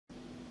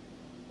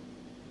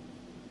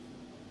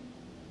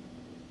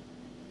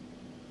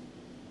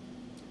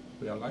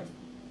We are live.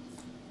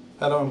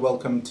 Hello and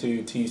welcome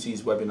to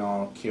TUC's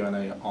webinar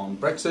Q&A on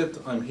Brexit.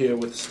 I'm here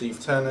with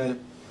Steve Turner,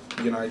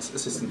 Unite's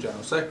Assistant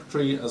General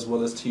Secretary, as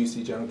well as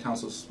TUC General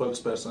Council's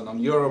spokesperson on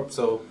Europe,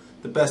 so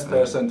the best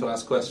person to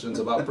ask questions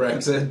about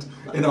Brexit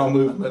in our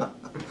movement.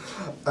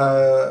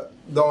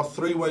 There are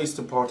three ways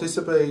to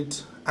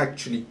participate,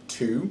 actually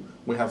two.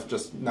 We have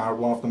just narrowed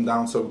one of them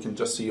down so we can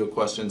just see your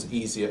questions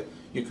easier.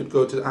 You could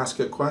go to ask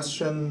a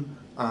question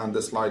and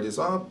the slide is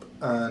up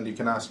and you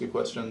can ask your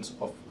questions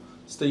of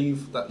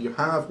Steve that you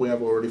have. We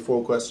have already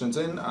 4 questions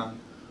in and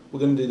we're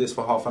going to do this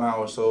for half an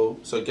hour, so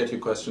get your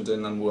questions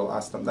in and we'll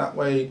ask them that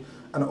way.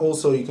 And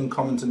also you can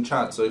comment and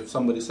chat, so if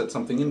somebody said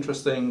something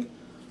interesting,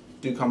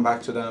 do come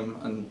back to them,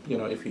 and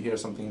if you hear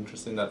something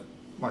interesting that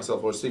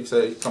myself or Steve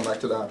say, come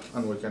back to that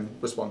and we can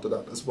respond to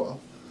that as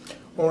well.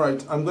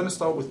 Alright, I'm going to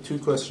start with 2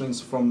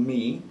 questions from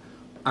me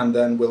and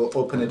then we'll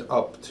open it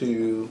up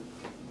to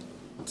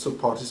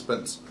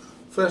participants.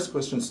 First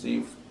question,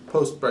 Steve.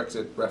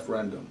 Post-Brexit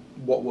referendum,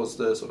 what was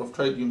the sort of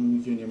trade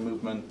union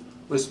movement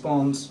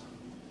response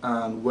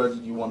and where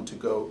did you want to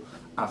go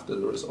after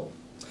the result?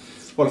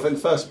 Well, I think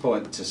the first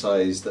point to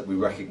say is that we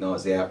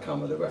recognise the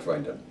outcome of the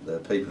referendum. The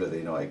people of the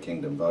United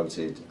Kingdom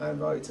voted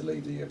to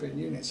leave the European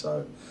Union.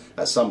 So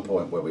at some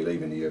point where we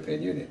leave in the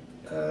European Union,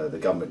 the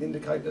government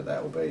indicated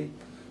that will be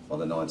on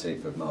the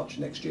 19th of March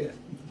next year.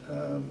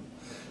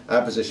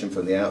 Our position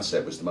from the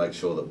outset was to make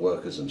sure that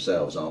workers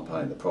themselves aren't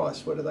paying the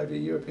price, whether they be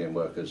European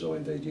workers or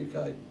indeed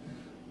UK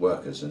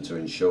workers, and to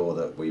ensure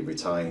that we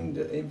retained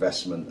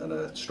investment and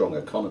a strong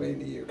economy in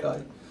the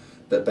UK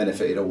that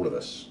benefited all of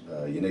us.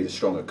 You need a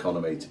strong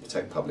economy to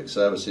protect public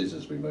services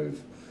as we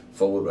move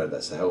forward, whether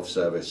that's the health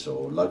service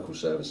or local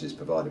services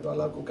provided by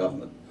local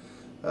government.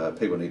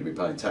 People need to be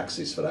paying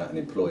taxes for that and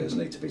employers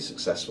need to be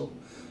successful.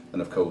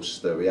 And of course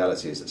the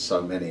reality is that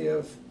so many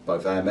of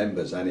both our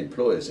members and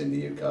employers in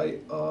the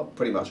UK are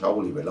pretty much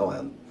wholly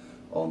reliant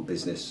on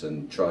business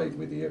and trade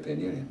with the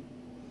European Union.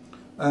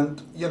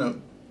 And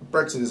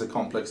Brexit is a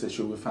complex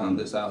issue. We found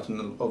this out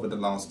over the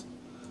last,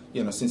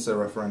 since the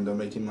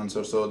referendum, 18 months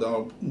or so. There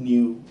are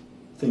new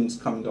things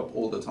coming up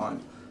all the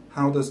time.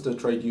 How does the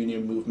trade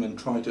union movement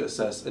try to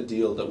assess a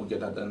deal that we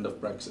get at the end of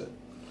Brexit?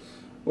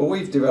 Well,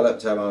 we've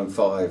developed our own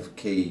 5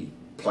 key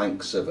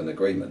planks of an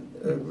agreement,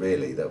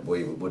 really, that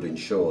we would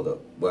ensure that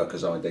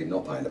workers are indeed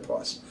not paying the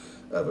price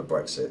of a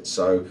Brexit.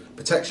 So,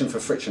 protection for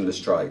frictionless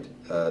trade.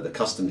 The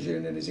customs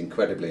union is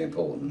incredibly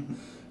important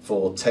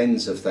for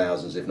tens of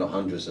thousands, if not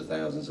hundreds of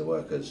thousands of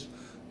workers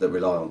that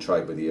rely on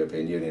trade with the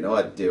European Union.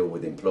 I deal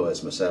with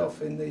employers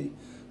myself in the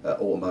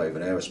automotive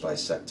and aerospace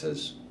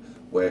sectors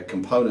where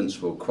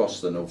components will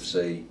cross the North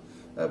Sea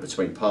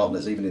between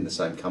partners, even in the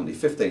same company,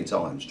 15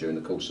 times during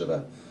the course of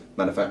a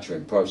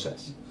manufacturing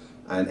process.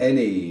 And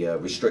any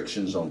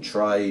restrictions on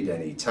trade,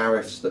 any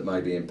tariffs that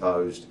may be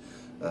imposed,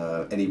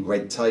 any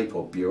red tape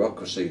or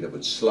bureaucracy that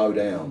would slow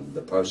down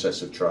the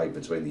process of trade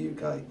between the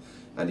UK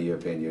and the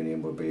European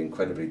Union would be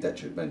incredibly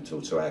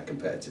detrimental to our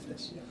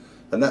competitiveness. Yeah.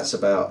 And that's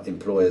about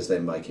employers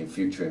then making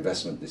future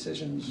investment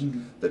decisions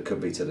that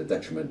could be to the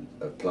detriment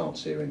of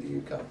plants here in the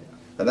UK. Yeah.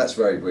 And that's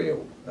very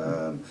real.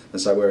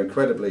 And so we're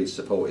incredibly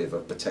supportive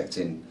of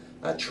protecting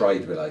our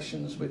trade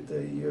relations with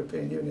the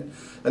European Union.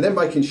 And then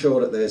making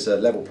sure that there's a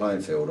level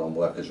playing field on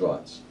workers'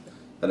 rights.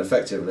 And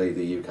effectively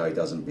the UK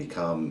doesn't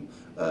become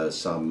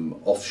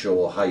some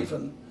offshore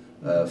haven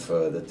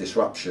for the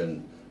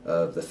disruption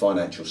of the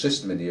financial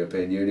system in the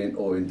European Union,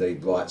 or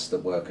indeed rights that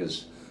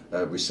workers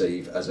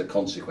receive as a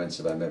consequence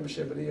of our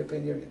membership of the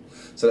European Union.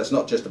 So that's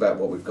not just about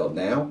what we've got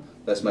now,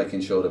 that's making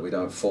sure that we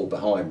don't fall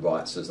behind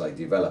rights as they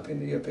develop in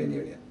the European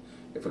Union.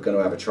 If we're going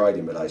to have a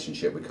trading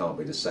relationship, we can't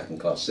be the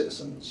second-class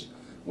citizens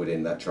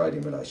within that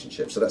trading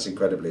relationship. So that's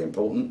incredibly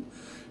important.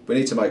 We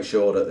need to make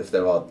sure that if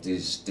there are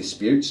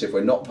disputes, if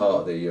we're not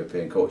part of the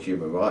European Court of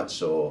Human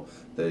Rights or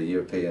the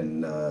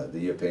European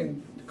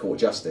Court of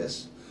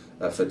Justice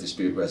for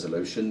dispute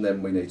resolution,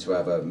 then we need to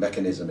have a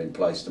mechanism in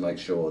place to make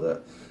sure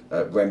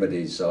that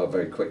remedies are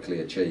very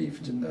quickly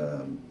achieved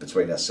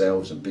between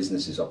ourselves and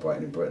businesses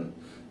operating in Britain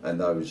and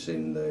those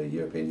in the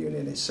European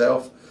Union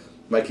itself.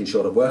 Making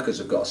sure that workers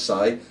have got a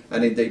say,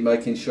 and indeed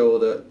making sure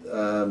that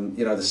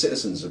the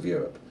citizens of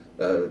Europe,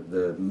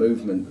 the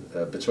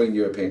movement between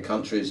European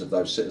countries of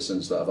those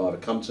citizens that have either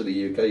come to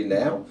the UK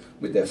now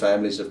with their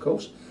families, of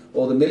course,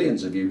 or the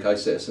millions of UK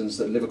citizens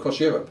that live across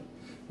Europe,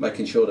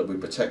 making sure that we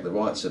protect the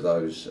rights of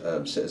those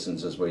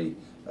citizens as we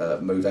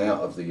move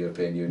out of the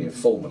European Union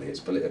formally, its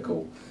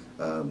political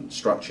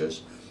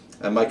structures,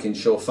 and making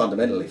sure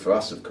fundamentally for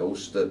us, of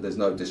course, that there's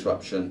no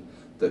disruption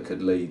that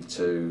could lead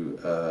to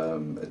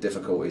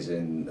difficulties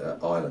in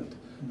Ireland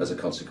as a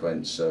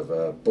consequence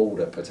of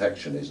border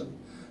protectionism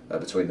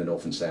between the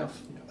North and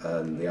South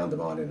and the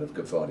undermining of the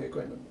Good Friday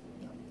Agreement.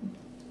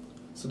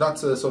 So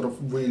that's a sort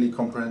of really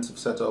comprehensive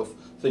set of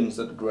things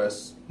that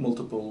address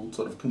multiple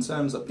sort of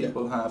concerns that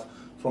people have,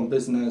 from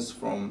business,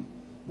 from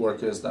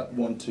workers that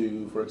want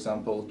to, for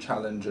example,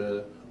 challenge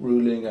a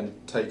ruling and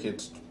take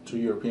it to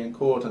European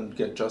court and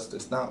get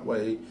justice that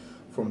way,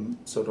 from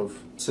sort of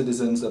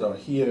citizens that are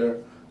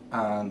here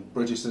and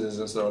British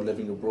citizens that are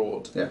living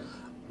abroad. Yeah.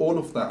 all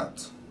of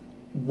that,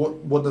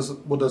 what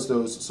does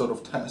those sort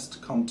of tests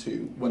come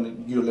to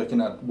when you're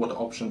looking at what the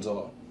options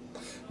are?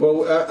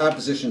 Well, our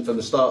position from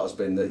the start has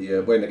been that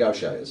we're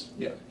negotiators.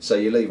 Yeah. So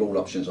you leave all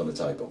options on the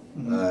table.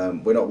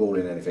 We're not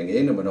ruling anything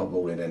in and we're not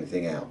ruling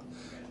anything out.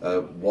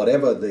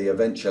 Whatever the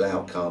eventual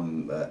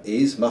outcome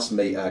is, must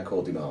meet our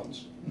core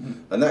demands.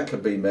 And that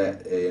could be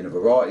met in a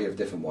variety of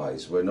different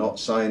ways. We're not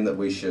saying that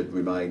we should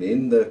remain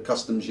in the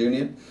customs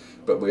union,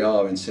 but we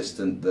are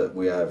insistent that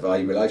we have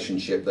a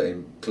relationship that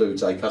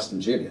includes a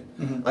customs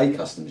union. A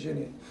customs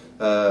union.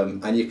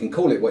 And you can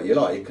call it what you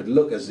like. It could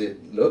look as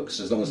it looks,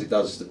 as long as it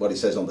does what it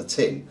says on the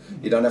tin.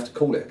 You don't have to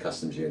call it a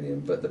customs union,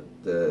 but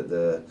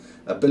the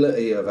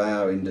ability of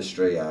our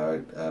industry, our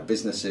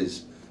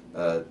businesses,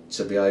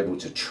 to be able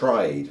to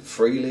trade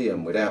freely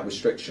and without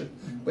restriction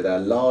with our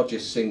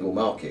largest single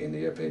market in the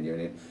European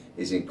Union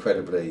is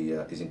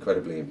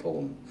incredibly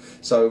important.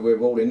 So we're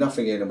ruling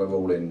nothing in and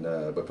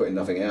we're putting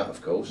nothing out,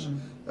 of course.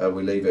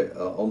 We leave it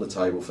on the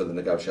table for the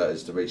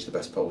negotiators to reach the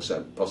best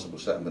possible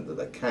settlement that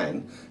they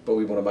can, but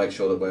we want to make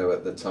sure that we're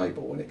at the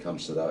table when it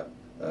comes to that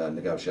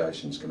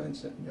negotiations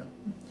commencing. Yeah.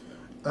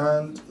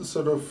 And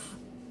sort of,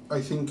 I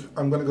think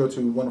I'm going to go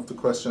to one of the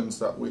questions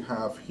that we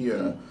have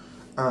here,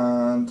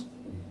 and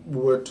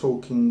we're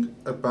talking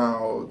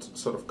about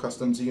sort of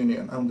customs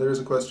union, and there is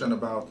a question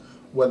about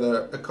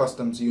whether a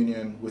customs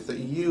union with the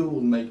EU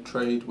will make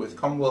trade with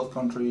Commonwealth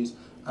countries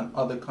and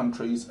other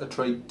countries, a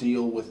trade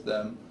deal with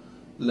them,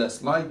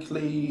 less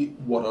likely.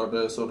 What are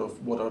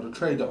the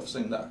trade-offs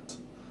in that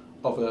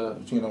of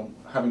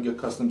having a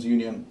customs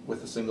union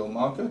with a single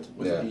market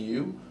with the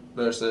EU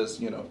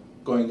versus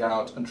going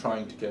out and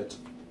trying to get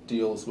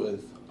deals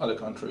with other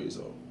countries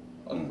or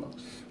other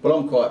blocks? Well,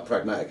 I'm quite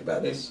pragmatic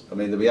about this. I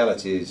mean, the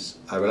reality is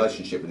our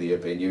relationship with the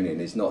European Union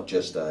is not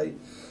just a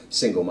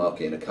single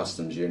market in a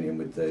customs union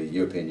with the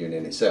European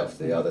Union itself,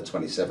 the other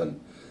 27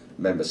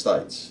 member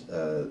states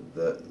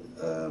that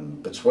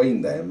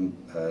between them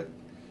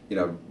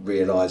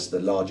realise the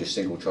largest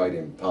single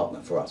trading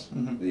partner for us,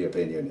 the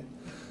European Union.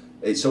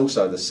 It's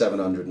also the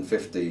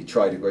 750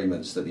 trade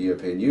agreements that the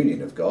European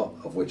Union have got,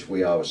 of which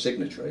we are a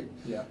signatory,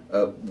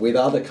 with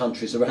other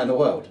countries around the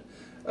world.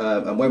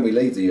 And when we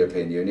leave the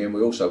European Union,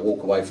 we also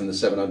walk away from the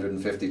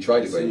 750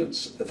 trade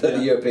agreements that the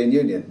European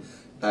Union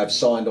have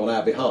signed on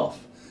our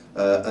behalf.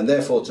 And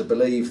therefore, to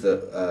believe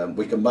that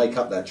we can make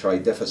up that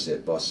trade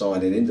deficit by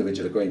signing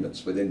individual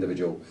agreements with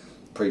individual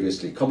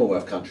previously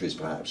Commonwealth countries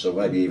perhaps, or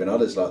maybe even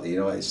others like the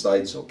United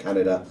States or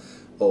Canada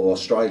or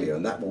Australia,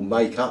 and that will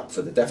make up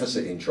for the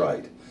deficit in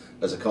trade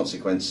as a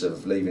consequence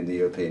of leaving the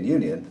European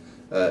Union,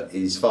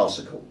 is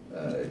farcical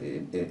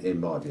in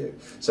my view.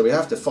 So we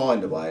have to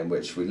find a way in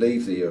which we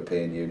leave the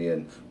European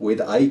Union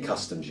with a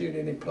customs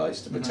union in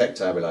place to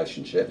protect our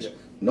relationships,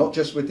 not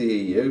just with the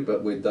EU,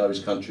 but with those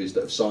countries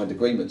that have signed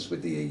agreements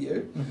with the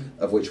EU,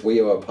 of which we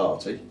are a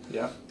party.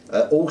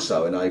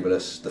 Also enable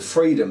us the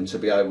freedom to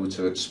be able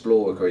to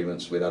explore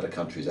agreements with other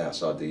countries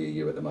outside the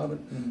EU at the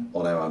moment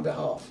on our own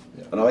behalf.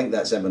 And I think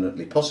that's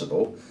eminently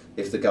possible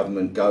if the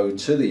government go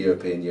to the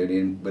European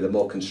Union with a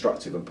more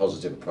constructive and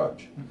positive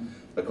approach.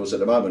 Of course, at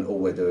the moment, all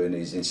we're doing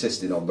is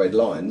insisting on red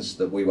lines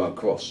that we won't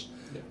cross,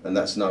 and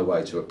that's no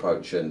way to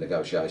approach a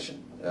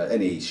negotiation.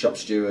 Any shop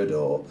steward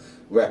or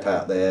rep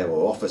out there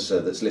or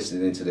officer that's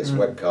listening into this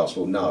webcast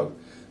will know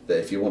that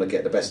if you want to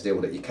get the best deal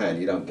that you can,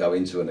 you don't go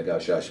into a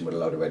negotiation with a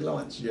load of red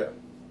lines.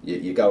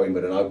 You go in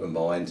with an open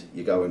mind,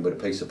 you go in with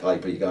a piece of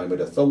paper, you go in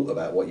with a thought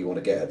about what you want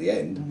to get at the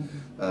end,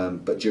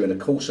 but during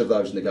the course of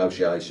those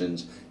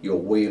negotiations, you'll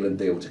wheel and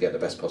deal to get the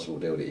best possible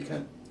deal that you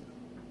can.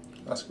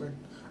 That's great.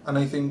 And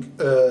I think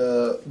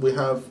we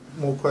have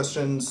more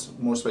questions,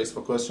 more space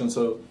for questions,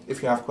 so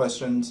if you have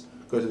questions,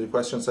 go to the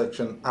question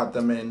section, add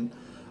them in.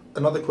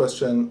 Another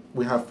question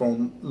we have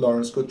from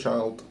Lawrence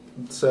Goodchild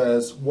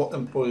says, what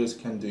employers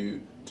can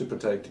do to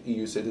protect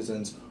EU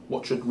citizens?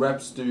 What should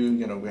reps do?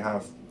 We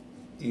have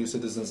EU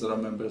citizens that are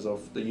members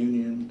of the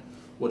union.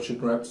 What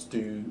should reps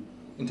do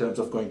in terms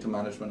of going to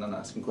management and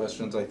asking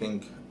questions? I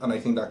think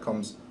that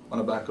comes on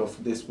the back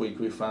of this week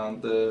we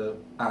found the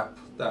app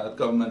that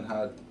government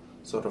had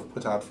sort of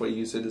put out for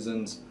EU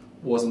citizens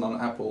wasn't on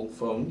Apple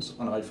phones,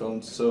 on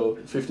iPhones, so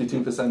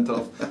 52%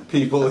 of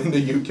people in the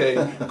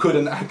UK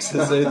couldn't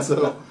access it.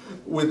 So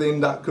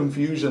within that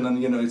confusion,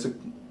 and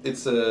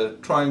it's a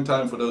trying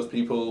time for those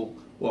people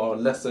who are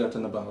less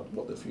certain about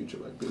what the future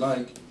might be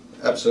like.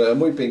 Absolutely,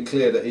 and we've been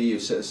clear that EU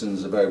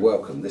citizens are very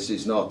welcome. This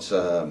is not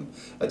a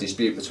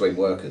dispute between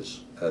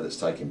workers that's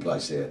taking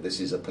place here.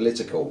 This is a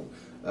political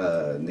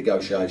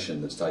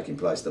negotiation that's taking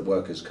place that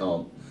workers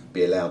can't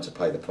be allowed to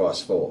pay the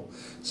price for.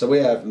 So we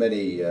have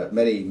many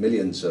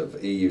millions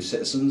of EU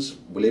citizens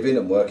living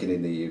and working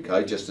in the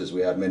UK, just as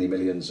we have many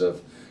millions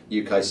of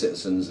UK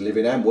citizens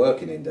living and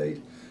working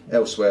indeed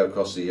elsewhere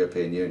across the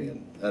European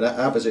Union. And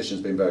our position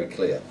has been very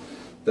clear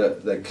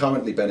that they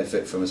currently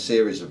benefit from a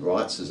series of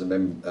rights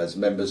as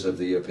members of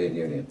the European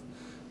Union.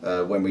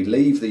 When we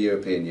leave the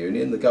European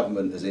Union, the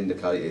government has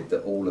indicated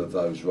that all of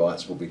those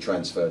rights will be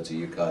transferred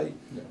to UK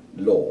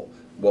law.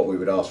 what we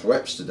would ask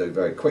reps to do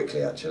very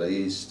quickly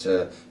actually is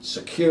to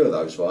secure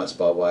those rights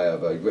by way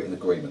of a written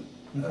agreement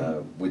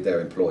with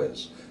their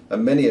employers.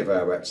 And many of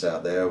our reps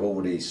out there have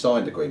already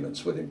signed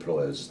agreements with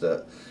employers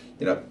that,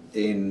 you know,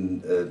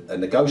 in a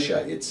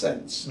negotiated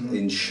sense,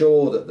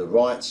 ensure that the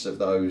rights of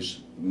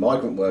those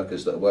migrant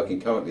workers that are working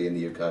currently in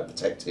the UK are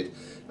protected,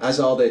 as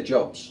are their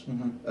jobs,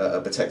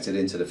 are protected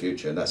into the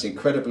future. And that's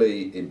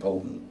incredibly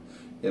important.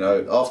 You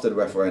know, after the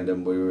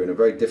referendum, we were in a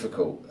very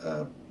difficult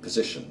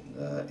position.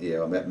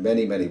 I met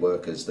many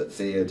workers that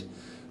feared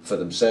for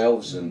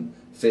themselves and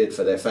feared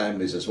for their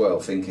families as well,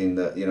 thinking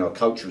that, you know, a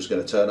coach was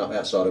going to turn up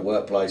outside a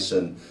workplace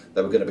and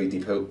they were going to be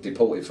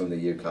deported from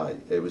the UK.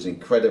 It was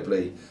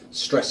incredibly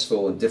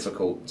stressful and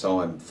difficult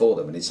time for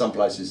them, and in some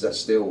places that's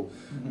still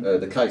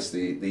the case.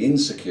 The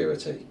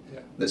insecurity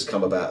that's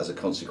come about as a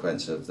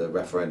consequence of the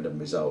referendum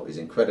result is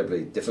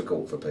incredibly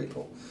difficult for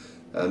people.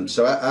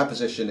 So our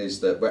position is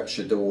that reps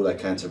should do all they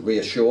can to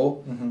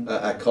reassure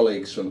our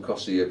colleagues from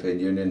across the European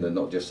Union that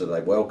not just are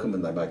they welcome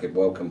and they make a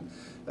welcome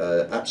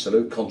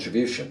absolute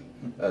contribution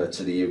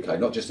to the UK,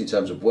 not just in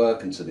terms of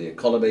work and to the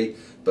economy,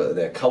 but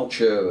their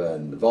culture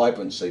and the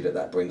vibrancy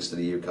that brings to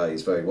the UK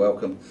is very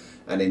welcome,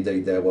 and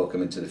indeed they're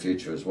welcome into the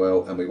future as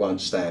well, and we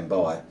won't stand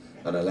by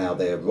and allow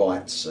their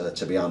rights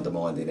to be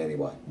undermined in any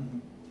way.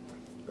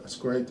 That's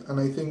great. And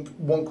I think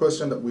one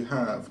question that we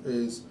have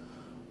is,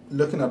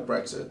 looking at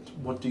Brexit,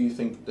 what do you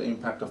think the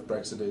impact of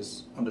Brexit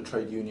is on the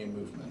trade union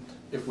movement?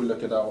 If we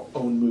look at our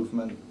own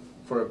movement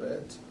for a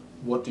bit,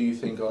 what do you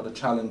think are the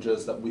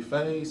challenges that we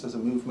face as a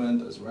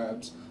movement, as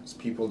reps, as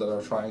people that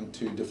are trying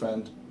to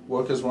defend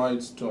workers'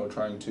 rights, or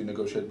trying to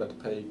negotiate better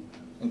pay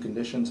and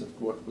conditions at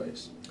the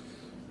workplace?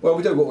 Well,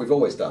 we do what we've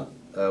always done.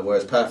 We're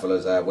as powerful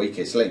as our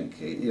weakest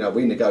link. You know,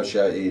 we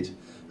negotiated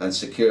and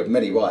secured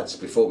many rights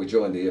before we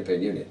joined the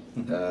European Union.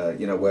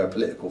 You know, we're a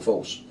political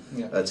force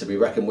to be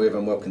reckoned with,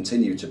 and will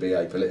continue to be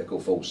a political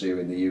force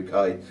here in the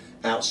UK,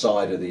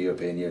 outside of the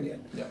European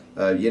Union.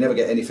 You never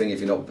get anything if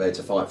you're not prepared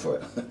to fight for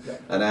it.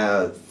 And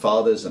our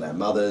fathers and our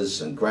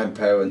mothers and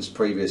grandparents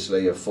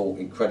previously have fought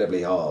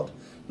incredibly hard,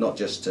 not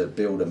just to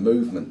build a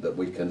movement that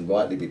we can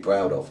rightly be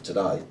proud of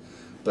today,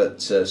 but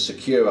to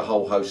secure a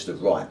whole host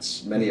of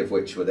rights, many of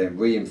which were then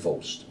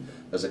reinforced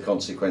as a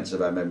consequence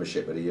of our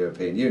membership of the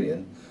European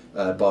Union,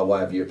 by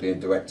way of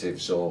European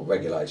directives or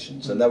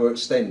regulations, and they were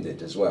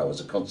extended as well as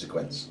a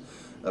consequence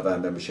of our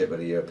membership of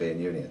the European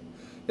Union.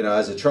 You know,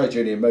 as a trade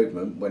union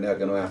movement, we're now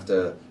going to have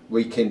to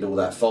rekindle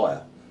that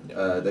fire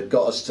that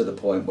got us to the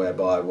point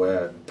whereby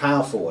we're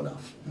powerful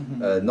enough,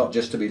 not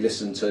just to be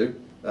listened to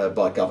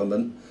by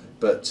government,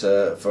 but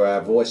for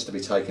our voice to be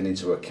taken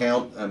into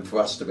account and for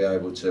us to be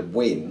able to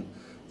win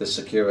the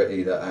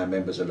security that our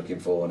members are looking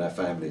for and our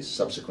families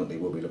subsequently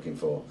will be looking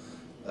for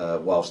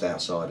whilst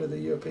outside of the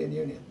European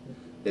Union.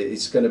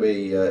 It's going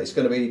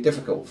to be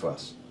difficult for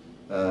us.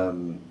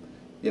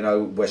 You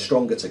know, we're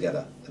stronger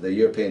together. The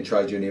European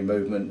trade union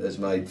movement has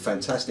made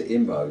fantastic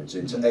inroads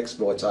into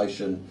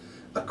exploitation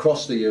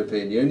across the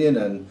European Union,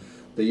 and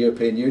the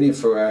European Union,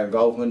 for our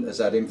involvement, has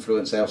had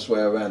influence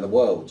elsewhere around the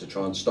world to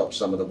try and stop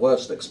some of the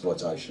worst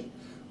exploitation,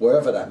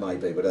 wherever that may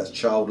be, whether that's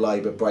child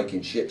labour,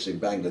 breaking ships in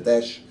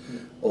Bangladesh,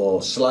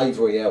 or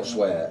slavery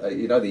elsewhere.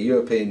 You know, the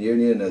European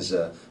Union is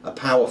a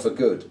power for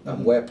good,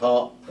 and we're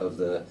part of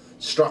the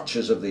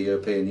structures of the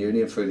European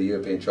Union through the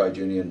European Trade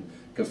Union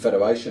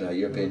Confederation, our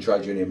European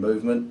Trade Union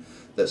movement,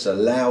 that's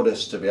allowed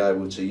us to be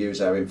able to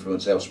use our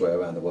influence elsewhere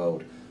around the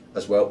world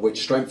as well,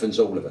 which strengthens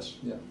all of us.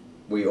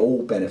 We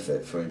all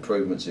benefit from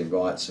improvements in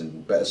rights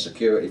and better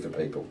security for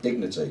people,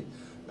 dignity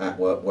at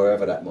work,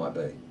 wherever that might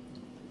be.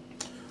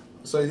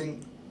 So I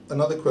think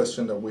another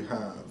question that we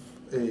have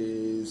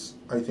is,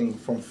 I think,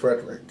 from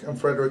Frederick. And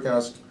Frederick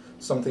asked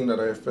something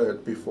that I've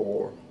heard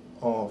before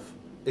of,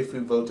 if we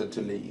voted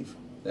to leave,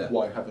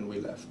 why haven't we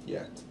left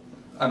yet?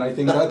 And I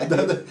think that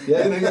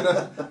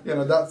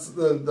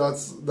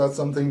that's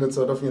something that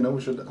sort of,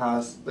 we should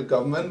ask the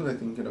government. I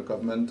think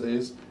government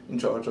is in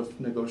charge of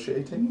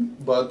negotiating.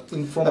 But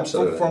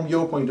from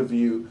your point of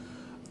view,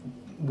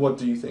 what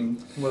do you think?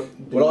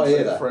 I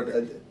hear that.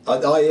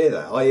 I hear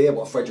that. I hear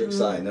what Frederick's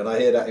saying, and I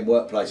hear that in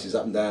workplaces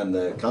up and down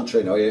the country,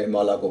 and I hear it in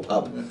my local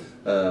pub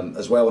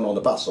as well, and on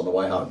the bus on the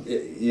way home.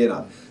 You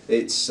know,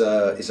 it's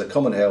a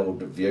common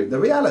held view. The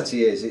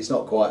reality is, it's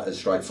not quite as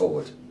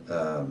straightforward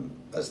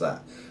as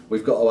that.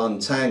 We've got to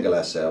untangle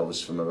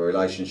ourselves from a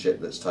relationship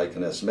that's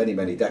taken us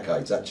many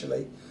decades,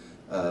 actually,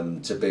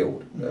 to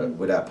build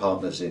with our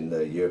partners in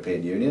the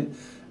European Union.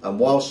 And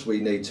whilst we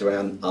need to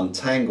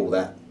untangle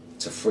that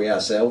to free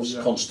ourselves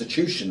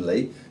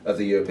constitutionally of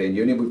the European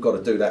Union, we've got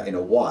to do that in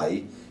a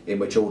way in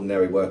which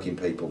ordinary working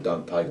people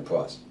don't pay the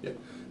price.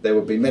 There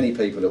would be many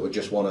people that would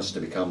just want us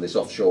to become this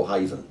offshore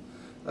haven,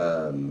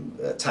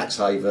 a tax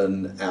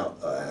haven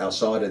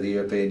outside of the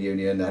European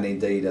Union, and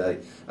indeed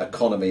an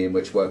economy in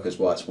which workers'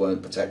 rights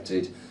weren't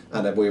protected,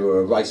 and that we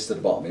were a race to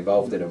the bottom,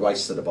 involved in a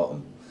race to the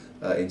bottom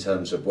in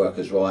terms of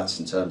workers' rights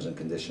and terms and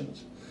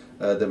conditions.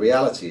 The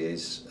reality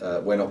is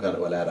we're not going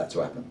to allow that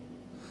to happen.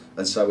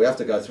 And so we have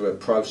to go through a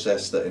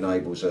process that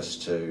enables us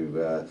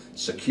to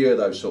secure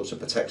those sorts of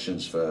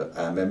protections for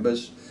our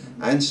members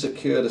and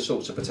secure the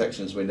sorts of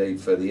protections we need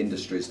for the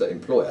industries that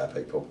employ our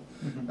people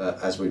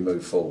as we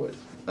move forward.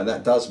 And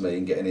that does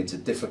mean getting into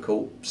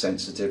difficult,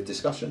 sensitive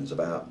discussions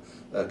about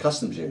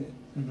customs union,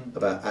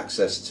 about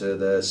access to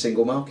the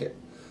single market,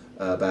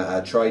 about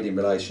our trading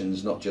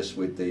relations, not just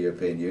with the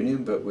European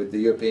Union, but with the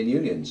European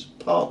Union's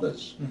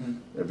partners,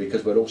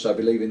 because we'll also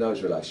believe in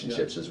those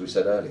relationships, as we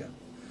said earlier.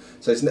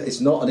 So it's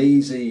not an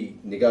easy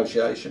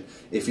negotiation.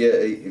 If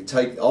you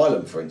take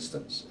Ireland, for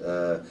instance,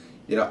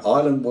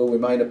 Ireland will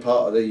remain a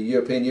part of the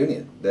European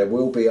Union. There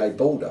will be a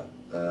border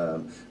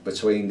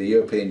between the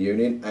European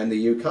Union and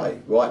the UK.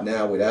 Right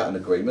now, without an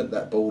agreement,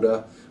 that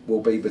border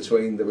will be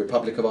between the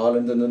Republic of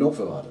Ireland and the North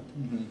of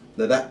Ireland.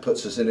 Now that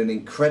puts us in an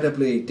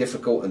incredibly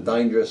difficult and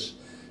dangerous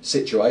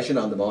situation,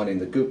 undermining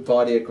the Good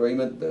Friday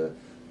Agreement, the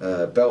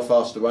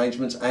Belfast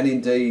arrangements, and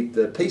indeed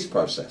the peace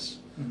process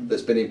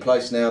that's been in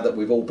place now that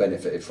we've all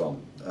benefited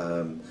from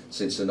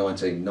since the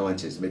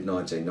 1990s,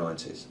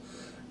 mid-1990s.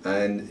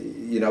 And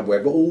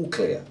we're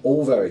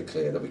all very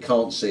clear that we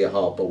can't see a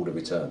hard border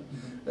return.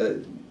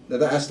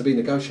 That has to be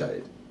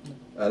negotiated.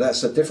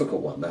 That's a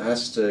difficult one. That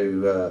has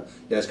to,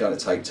 it's going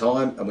to take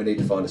time, and we need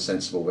to find a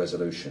sensible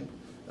resolution,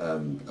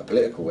 a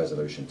political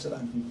resolution to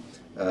that.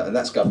 And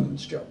that's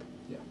government's job.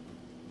 Yeah.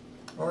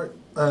 All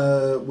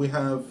right. We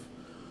have,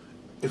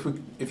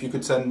 if you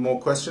could send more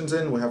questions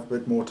in, we have a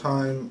bit more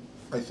time.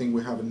 I think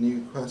we have a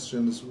new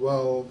question as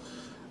well,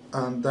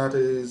 and that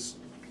is,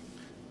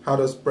 how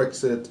does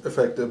Brexit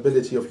affect the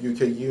ability of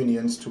UK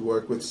unions to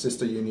work with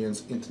sister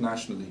unions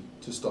internationally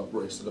to stop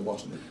race to the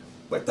bottom?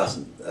 Well, it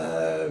doesn't.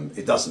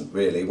 It doesn't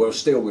really. We'll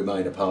still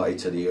remain a party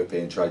to the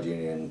European Trade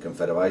Union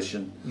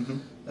Confederation.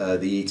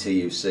 The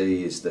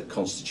ETUC is the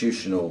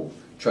constitutional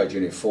trade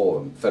union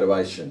forum,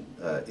 federation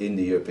in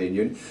the European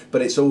Union,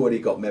 but it's already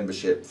got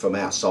membership from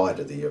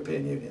outside of the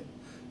European Union.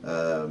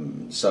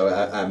 So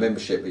our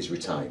membership is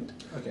retained.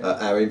 Okay.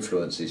 Our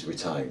influence is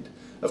retained.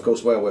 Of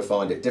course, where we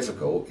find it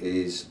difficult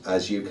is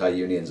as UK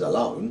unions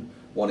alone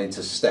wanting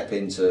to step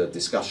into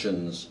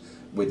discussions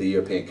with the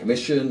European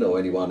Commission or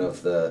any one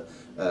of the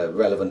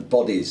relevant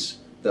bodies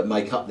that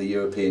make up the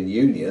European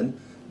Union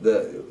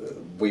that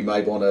we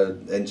may want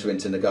to enter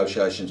into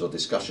negotiations or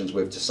discussions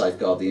with to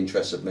safeguard the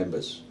interests of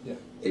members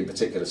in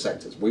particular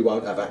sectors. We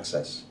won't have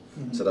access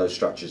to those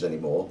structures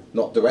anymore,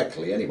 not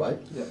directly anyway,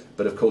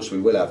 but of course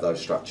we will have those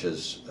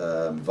structures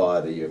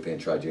via the European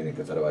Trade Union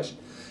Confederation.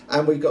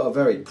 And we've got a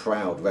very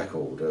proud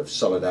record of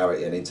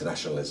solidarity and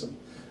internationalism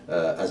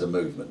as a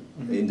movement,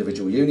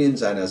 individual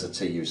unions and as a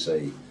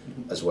TUC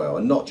as well,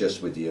 and not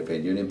just with the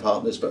European Union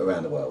partners but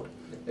around the world,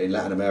 in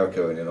Latin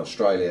America and in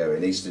Australia,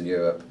 in Eastern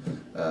Europe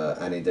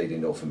and indeed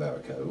in North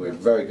America. We have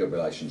very good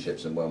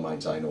relationships and well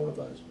maintain all of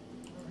those.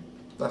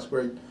 That's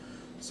great.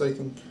 So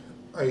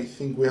I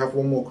think we have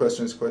one more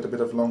question. It's quite a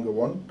bit of a longer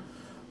one.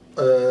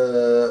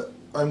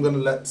 I'm going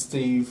to let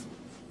Steve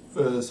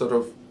sort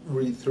of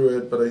read through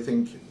it, but I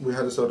think we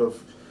had a sort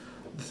of,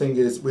 the thing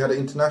is, we had an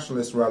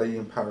internationalist rally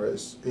in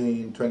Paris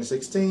in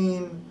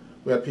 2016.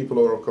 We had people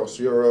all across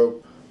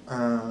Europe,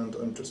 and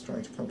I'm just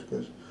trying to come to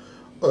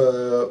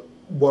it.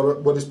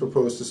 What is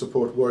proposed to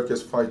support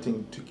workers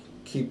fighting to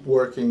keep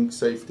working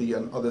safety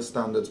and other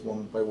standards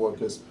won by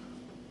workers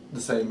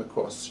the same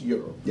across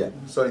Europe? Yeah.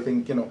 So I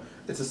think,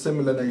 it's a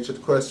similar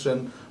natured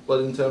question, but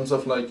in terms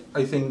of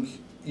I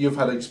think you've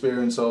had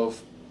experience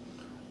of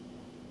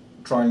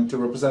trying to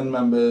represent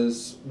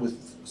members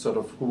with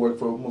who work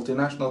for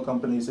multinational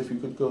companies. If you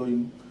could go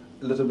in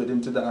a little bit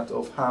into that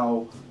of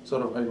how I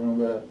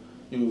remember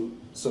you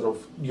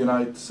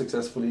Unite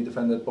successfully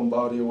defended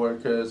Bombardier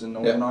workers in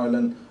Northern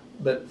Ireland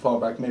a bit far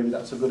back. Maybe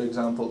that's a good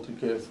example to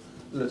give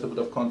a little bit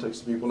of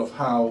context to people of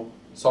how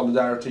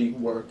solidarity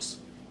works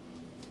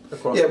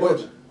across the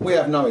board. We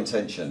have no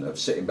intention of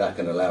sitting back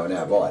and allowing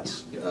our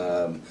rights,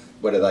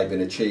 whether they've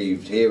been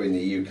achieved here in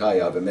the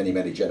UK over many,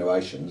 many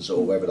generations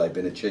or whether they've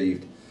been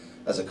achieved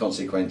as a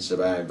consequence of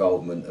our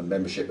involvement and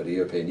membership of the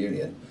European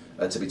Union,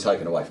 to be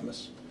taken away from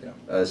us.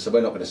 So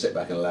we're not going to sit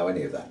back and allow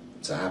any of that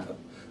to happen.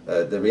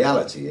 The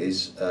reality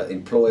is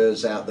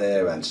employers out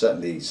there, and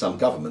certainly some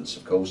governments,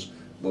 of course,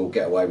 will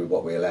get away with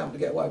what we allow them to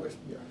get away with.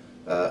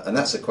 And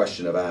that's a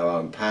question of our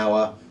own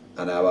power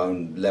and our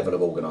own level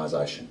of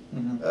organisation.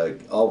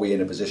 Are we in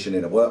a position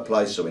in a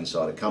workplace or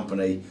inside a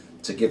company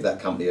to give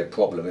that company a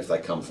problem if they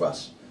come for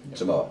us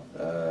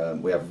tomorrow?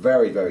 We have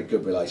very, very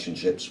good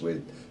relationships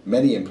with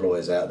many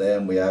employers out there,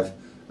 and we have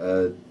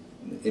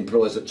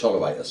employers that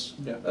tolerate us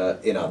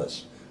in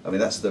others. I mean,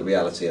 that's the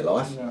reality of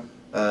life.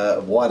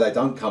 Why they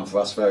don't come for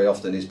us very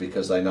often is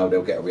because they know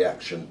they'll get a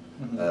reaction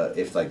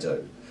if they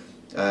do.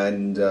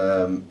 And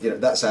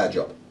that's our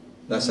job.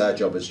 That's our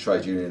job as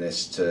trade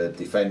unionists, to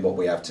defend what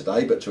we have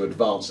today, but to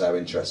advance our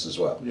interests as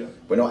well.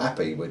 We're not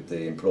happy with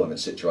the employment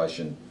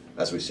situation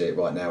as we see it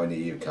right now in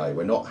the UK.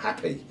 We're not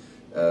happy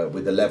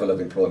with the level of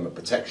employment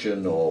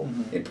protection or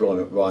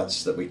employment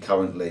rights that we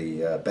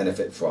currently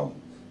benefit from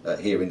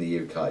here in the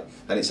UK.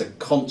 And it's a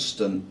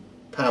constant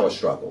power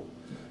struggle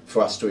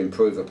for us to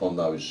improve upon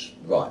those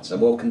rights.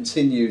 And we'll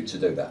continue to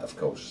do that, of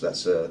course.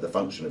 That's the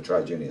function of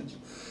trade unions.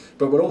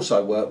 But we'll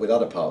also work with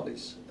other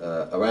parties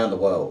around the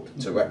world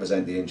to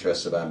represent the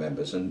interests of our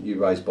members. And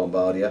you raised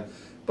Bombardier.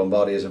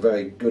 Bombardier is a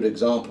very good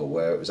example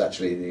where it was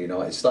actually in the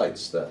United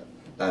States that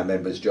our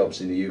members'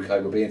 jobs in the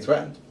UK were being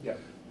threatened. Yeah.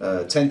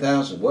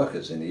 10,000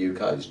 workers in the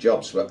UK's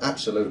jobs were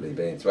absolutely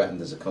being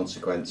threatened as a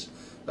consequence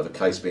of a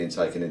case being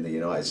taken in the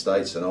United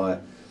States. And I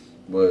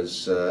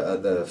was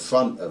at the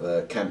front of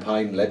a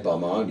campaign led by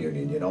my own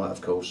union, Unite,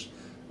 of course,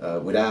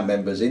 with our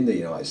members in the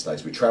United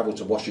States. We travelled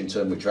to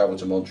Washington, we travelled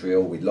to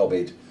Montreal, we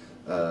lobbied.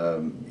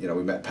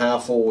 We met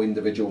powerful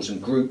individuals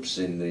and groups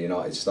in the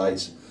United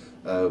States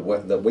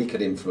that we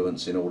could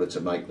influence in order to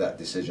make that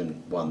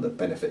decision one that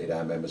benefited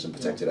our members and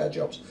protected our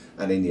jobs.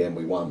 And in the end,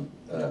 we won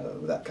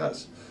that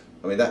case.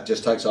 I mean, that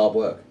just takes hard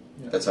work.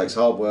 Yeah. That takes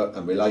hard work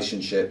and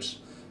relationships,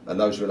 and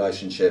those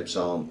relationships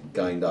aren't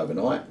gained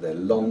overnight. They're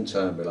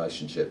long-term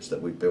relationships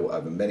that we've built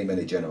over many,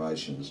 many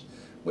generations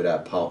with our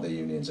partner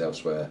unions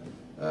elsewhere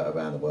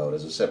around the world.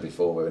 As I said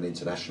before, we're an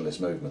internationalist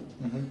movement,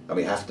 and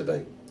we have to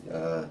be.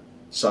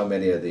 So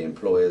many of the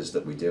employers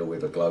that we deal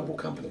with are global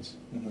companies.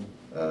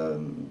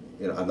 And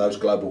those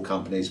global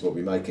companies will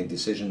be making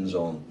decisions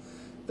on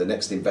the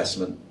next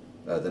investment,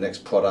 the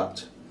next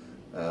product,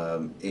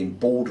 in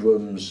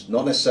boardrooms,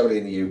 not necessarily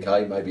in the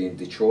UK, maybe in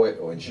Detroit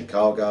or in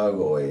Chicago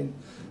or in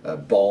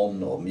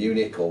Bonn or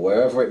Munich or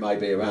wherever it may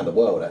be around the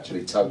world,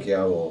 actually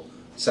Tokyo or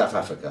South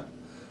Africa.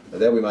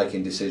 They'll be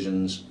making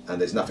decisions, and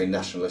there's nothing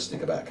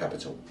nationalistic about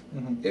capital.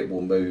 It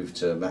will move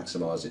to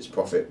maximise its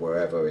profit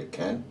wherever it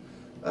can.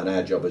 And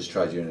our job as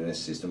trade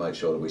unionists is to make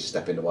sure that we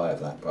step in the way of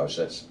that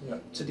process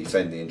to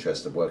defend the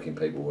interest of working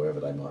people wherever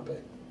they might be.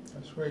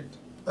 That's great.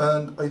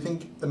 And I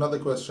think another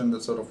question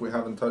that sort of we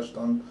haven't touched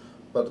on,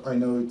 but I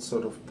know it's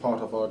sort of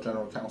part of our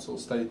General Council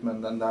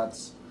statement, and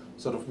that's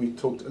sort of, we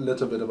talked a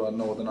little bit about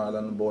Northern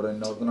Ireland and border in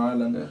Northern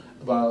Ireland,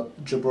 about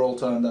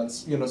Gibraltar, and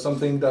that's,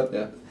 something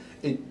that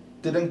it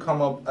didn't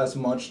come up as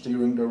much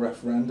during the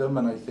referendum,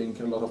 and I think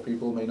a lot of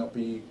people may not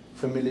be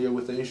familiar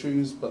with the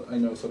issues, but I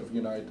know sort of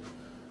Unite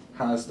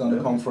has done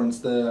a conference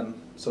there and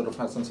sort of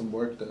has done some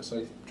work there, so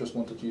I just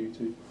wanted you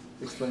to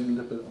explain a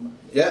little bit on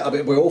that. Yeah, I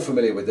mean, we're all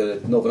familiar with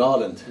the Northern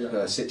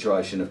Ireland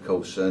situation, of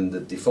course, and the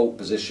default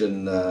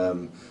position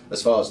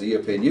as far as the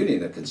European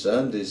Union are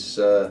concerned is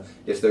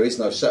if there is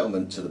no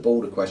settlement to the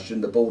border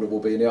question, the border will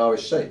be in the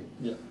Irish Sea.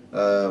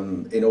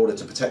 In order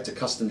to protect a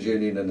customs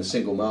union and a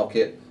single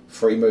market,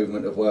 free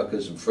movement of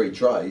workers and free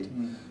trade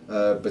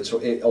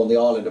on the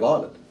island of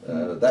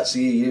Ireland. That's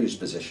the EU's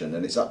position,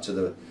 and it's up to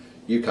the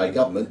UK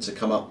government to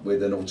come up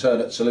with an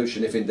alternate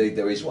solution, if indeed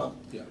there is one,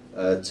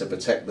 to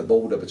protect the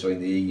border between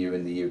the EU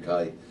and the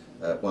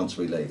UK once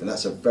we leave. And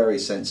that's a very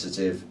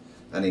sensitive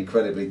and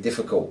incredibly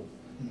difficult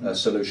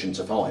solution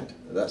to find.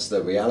 That's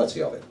the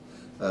reality of it.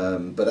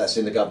 But that's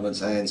in the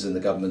government's hands, and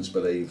the governments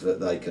believe that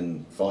they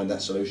can find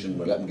that solution.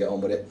 We'll let them get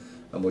on with it,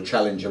 and we'll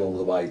challenge them all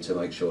the way to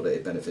make sure that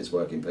it benefits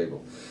working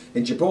people.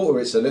 In Gibraltar,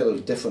 it's a little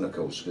different, of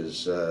course,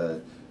 because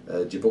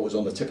Gibraltar's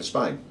on the tip of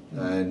Spain,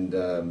 and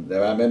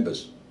they're our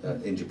members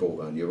in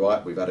Gibraltar. And you're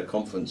right, we've had a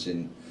conference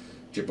in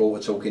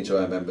Gibraltar talking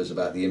to our members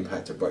about the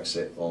impact of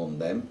Brexit on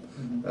them.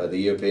 The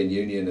European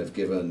Union have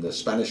given the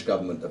Spanish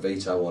government a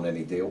veto on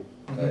any deal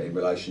in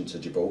relation to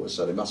Gibraltar,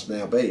 so there must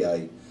now be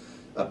a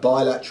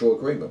bilateral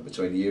agreement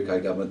between the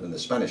UK government and the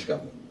Spanish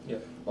government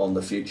on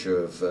the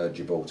future of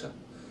Gibraltar.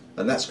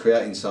 And that's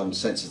creating some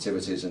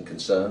sensitivities and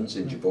concerns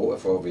in Gibraltar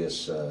for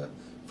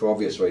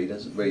obvious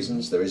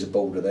reasons. There is a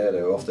border there,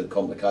 there are often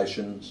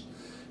complications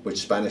which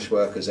Spanish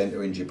workers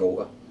enter in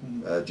Gibraltar.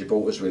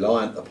 Gibraltar's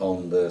reliant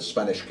upon the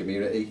Spanish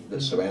community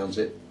that surrounds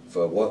it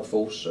for a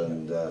workforce,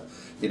 and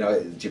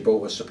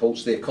Gibraltar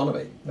supports the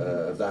economy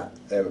of that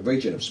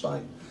region of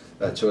Spain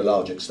to a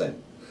large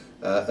extent.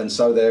 And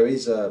so there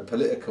is a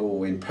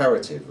political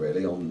imperative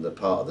really on the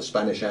part of the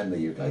Spanish and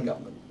the UK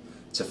government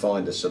to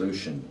find a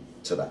solution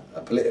to that,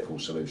 a political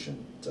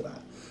solution to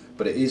that.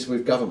 But it is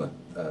with government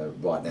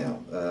right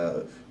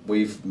now.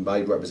 We've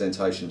made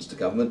representations to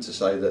government to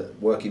say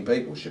that working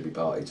people should be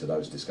party to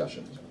those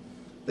discussions,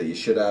 that you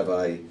should have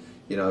a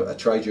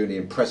trade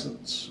union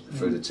presence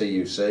through the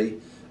TUC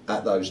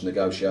at those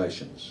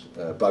negotiations,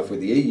 both with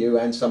the EU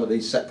and some of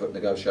these separate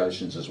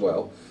negotiations as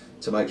well,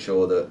 to make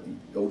sure that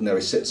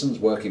ordinary citizens,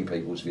 working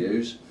people's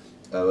views,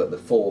 are at the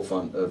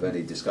forefront of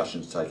any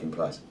discussions taking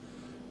place.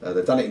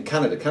 They've done it in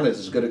Canada.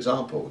 Canada's a good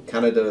example.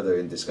 Canada, they're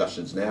in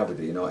discussions now with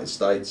the United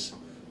States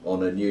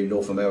on a new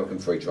North American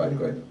free trade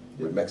agreement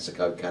with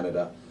Mexico,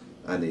 Canada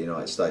and the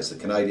United States. The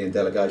Canadian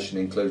delegation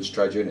includes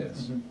trade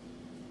unionists.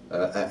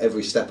 At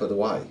every step of the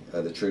way,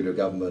 the Trudeau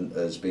government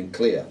has been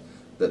clear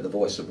that the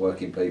voice of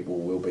working people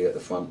will be at the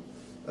front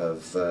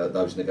of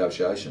those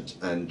negotiations,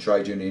 and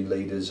trade union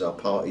leaders are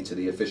party to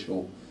the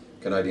official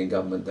Canadian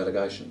government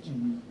delegations.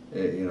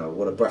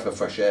 What a breath of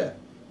fresh air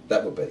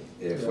that would be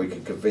if we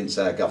could convince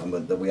our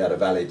government that we had a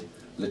valid,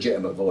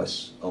 legitimate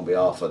voice on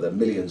behalf of the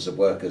millions of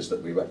workers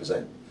that we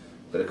represent.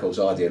 But of course,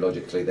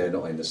 ideologically, they're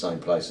not in the same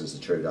place as the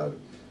Trudeau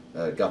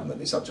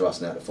government. It's up to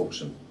us now to force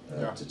them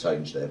to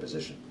change their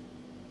position.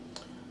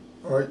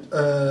 All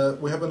right.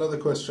 We have another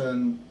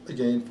question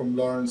again from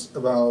Lawrence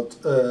about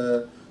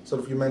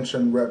sort of, you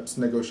mentioned reps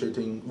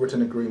negotiating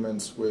written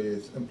agreements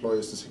with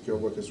employers to secure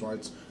workers'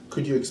 rights.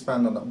 Could you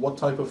expand on that? What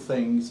type of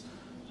things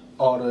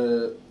are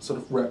the sort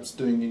of reps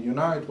doing in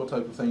Unite? What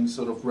type of things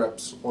sort of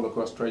reps all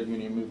across trade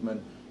union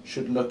movement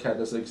should look at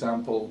as an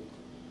example?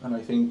 And I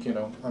think,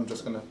 I'm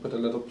just going to put a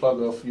little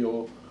plug of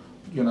your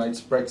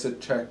Unite's Brexit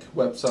Check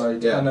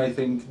website, and I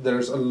think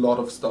there's a lot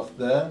of stuff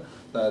there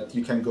that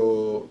you can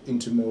go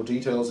into more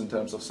details in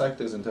terms of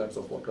sectors, in terms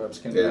of what reps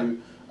can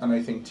do, and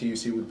I think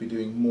TUC would be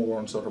doing more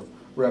on sort of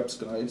reps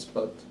guides,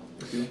 but...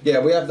 Yeah,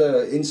 we have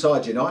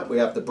inside Unite, we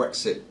have the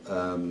Brexit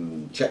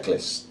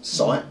checklist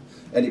site.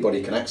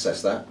 Anybody can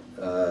access that,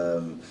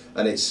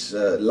 and it's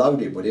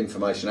loaded with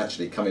information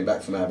actually coming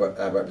back from our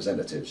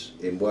representatives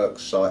in work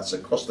sites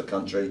across the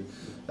country,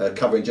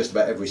 covering just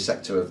about every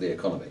sector of the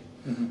economy.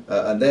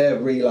 And they're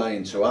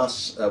relaying to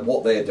us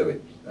what they're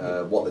doing,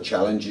 what the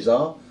challenges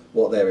are,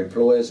 what their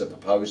employers are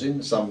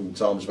proposing,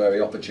 sometimes very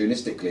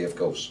opportunistically, of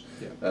course,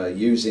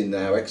 using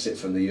our exit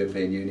from the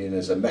European Union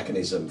as a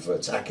mechanism for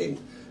attacking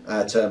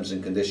our terms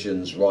and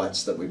conditions,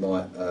 rights that we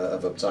might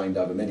have obtained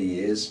over many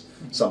years,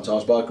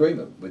 sometimes by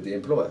agreement with the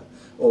employer,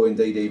 or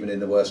indeed even in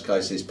the worst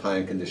cases, pay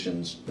and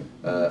conditions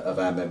of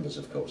our members,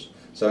 of course.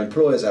 So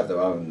employers have their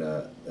own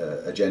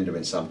agenda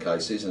in some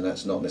cases, and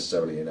that's not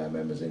necessarily in our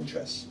members'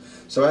 interests.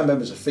 So our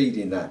members are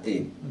feeding that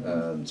in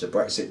to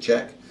Brexit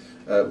Check.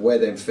 We're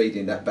then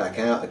feeding that back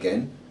out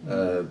again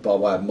by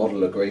way of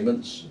model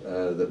agreements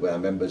that our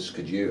members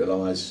could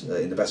utilise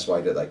in the best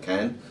way that they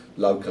can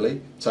locally,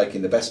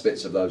 taking the best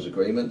bits of those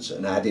agreements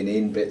and adding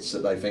in bits that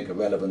they think are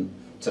relevant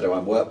to their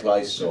own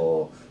workplace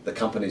or the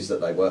companies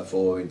that they work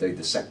for, or indeed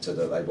the sector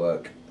that they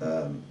work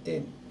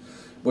in.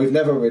 We've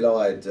never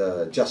relied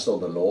just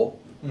on the law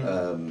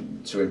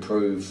to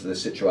improve the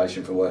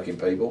situation for working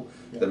people.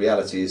 The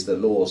reality is that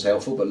law's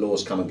helpful, but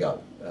laws come and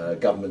go.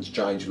 Governments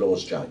change,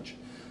 laws change.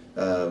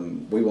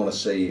 We want to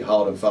see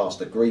hard and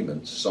fast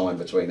agreements signed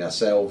between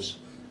ourselves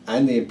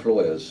and the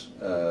employers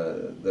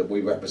that we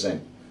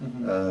represent,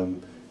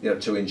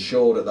 to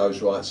ensure that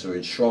those rights are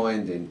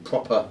enshrined in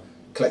proper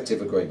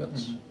collective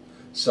agreements.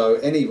 So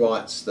any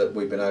rights that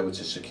we've been able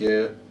to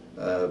secure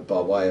by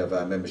way of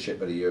our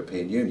membership of the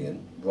European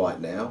Union right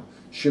now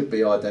should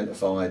be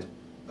identified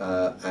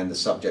and the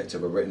subject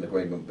of a written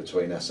agreement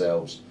between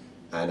ourselves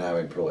and our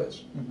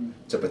employers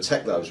to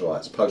protect those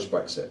rights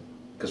post-Brexit.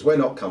 Because we're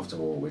not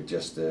comfortable with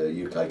just the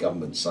UK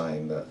government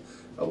saying that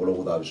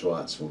all those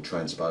rights will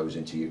transpose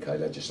into UK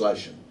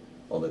legislation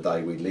on the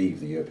day we leave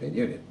the European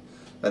Union.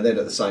 And then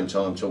at the same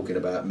time talking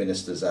about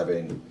ministers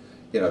having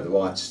the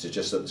rights to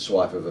just at the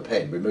swipe of a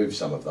pen remove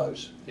some of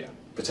those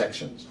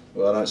protections.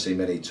 Well, I don't see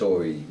many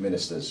Tory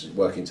ministers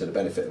working to the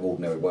benefit of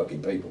ordinary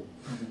working people.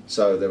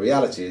 So the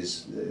reality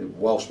is,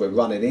 whilst we're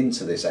running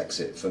into this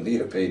exit from the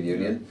European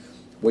Union,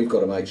 we've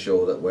got to make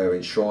sure that we're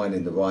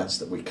enshrining the rights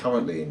that we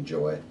currently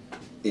enjoy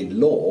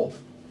in law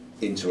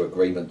into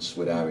agreements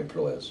with our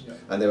employers.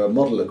 And there are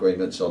model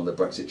agreements on the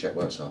Brexit Check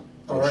website.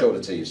 I'm sure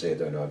the TUC are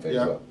doing their own thing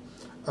as well.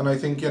 And I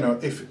think,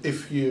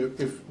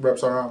 if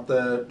reps are out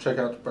there, check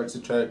out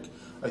Brexit Check.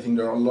 I think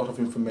there are a lot of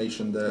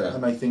information there,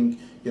 and I think,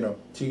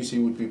 TUC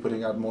would be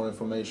putting out more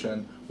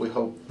information. We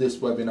hope this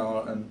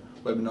webinar and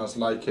webinars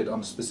like it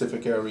on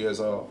specific areas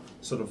are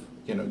sort of,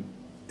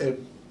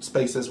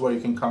 spaces where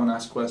you can come and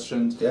ask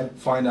questions,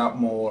 find out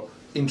more,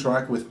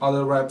 interact with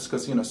other reps,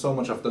 because so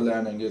much of the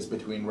learning is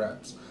between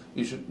reps.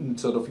 You should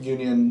sort of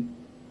union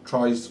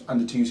tries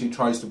and the TUC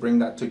tries to bring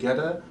that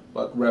together,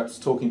 but reps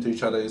talking to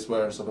each other is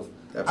where sort of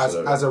as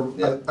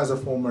a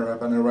former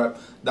rep and a rep,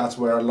 that's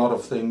where a lot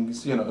of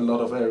things, a lot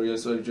of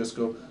areas where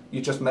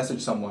you just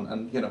message someone,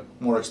 and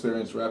more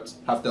experienced reps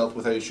have dealt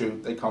with an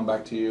issue, they come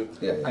back to you,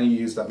 and you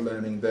use that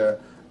learning there.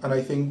 And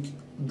I think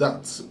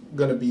that's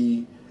going to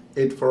be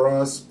it for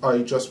us. I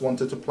just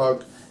wanted to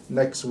plug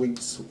next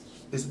week's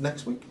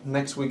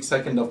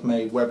 2nd of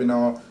May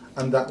webinar,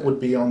 and that would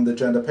be on the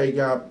gender pay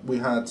gap. We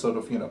had sort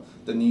of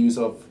the news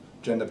of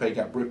gender pay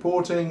gap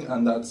reporting,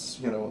 and that's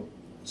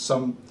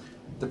some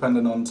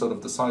depending on sort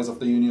of the size of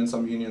the union.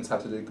 Some unions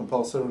had to do it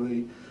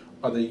compulsorily,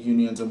 other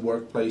unions and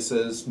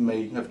workplaces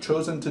may have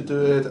chosen to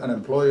do it, and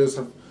employers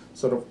have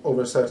sort of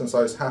over a certain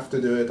size have to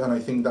do it. And I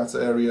think that's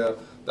an area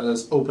that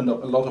has opened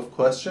up a lot of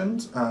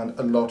questions and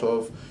a lot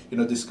of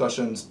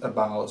discussions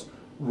about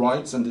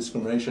rights and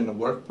discrimination in the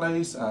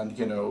workplace, and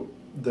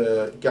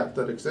the gap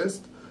that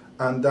exists.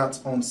 And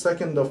that's on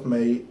 2nd of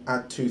May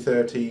at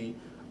 2:30,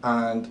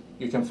 and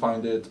you can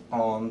find it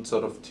on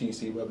sort of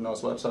TUC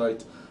Webinars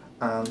website.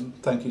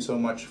 Thank you so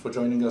much for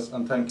joining us,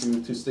 and thank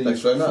you to Steve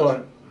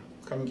for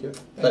coming here.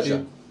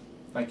 Pleasure.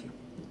 Thank you.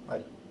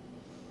 Bye.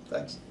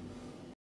 Thanks.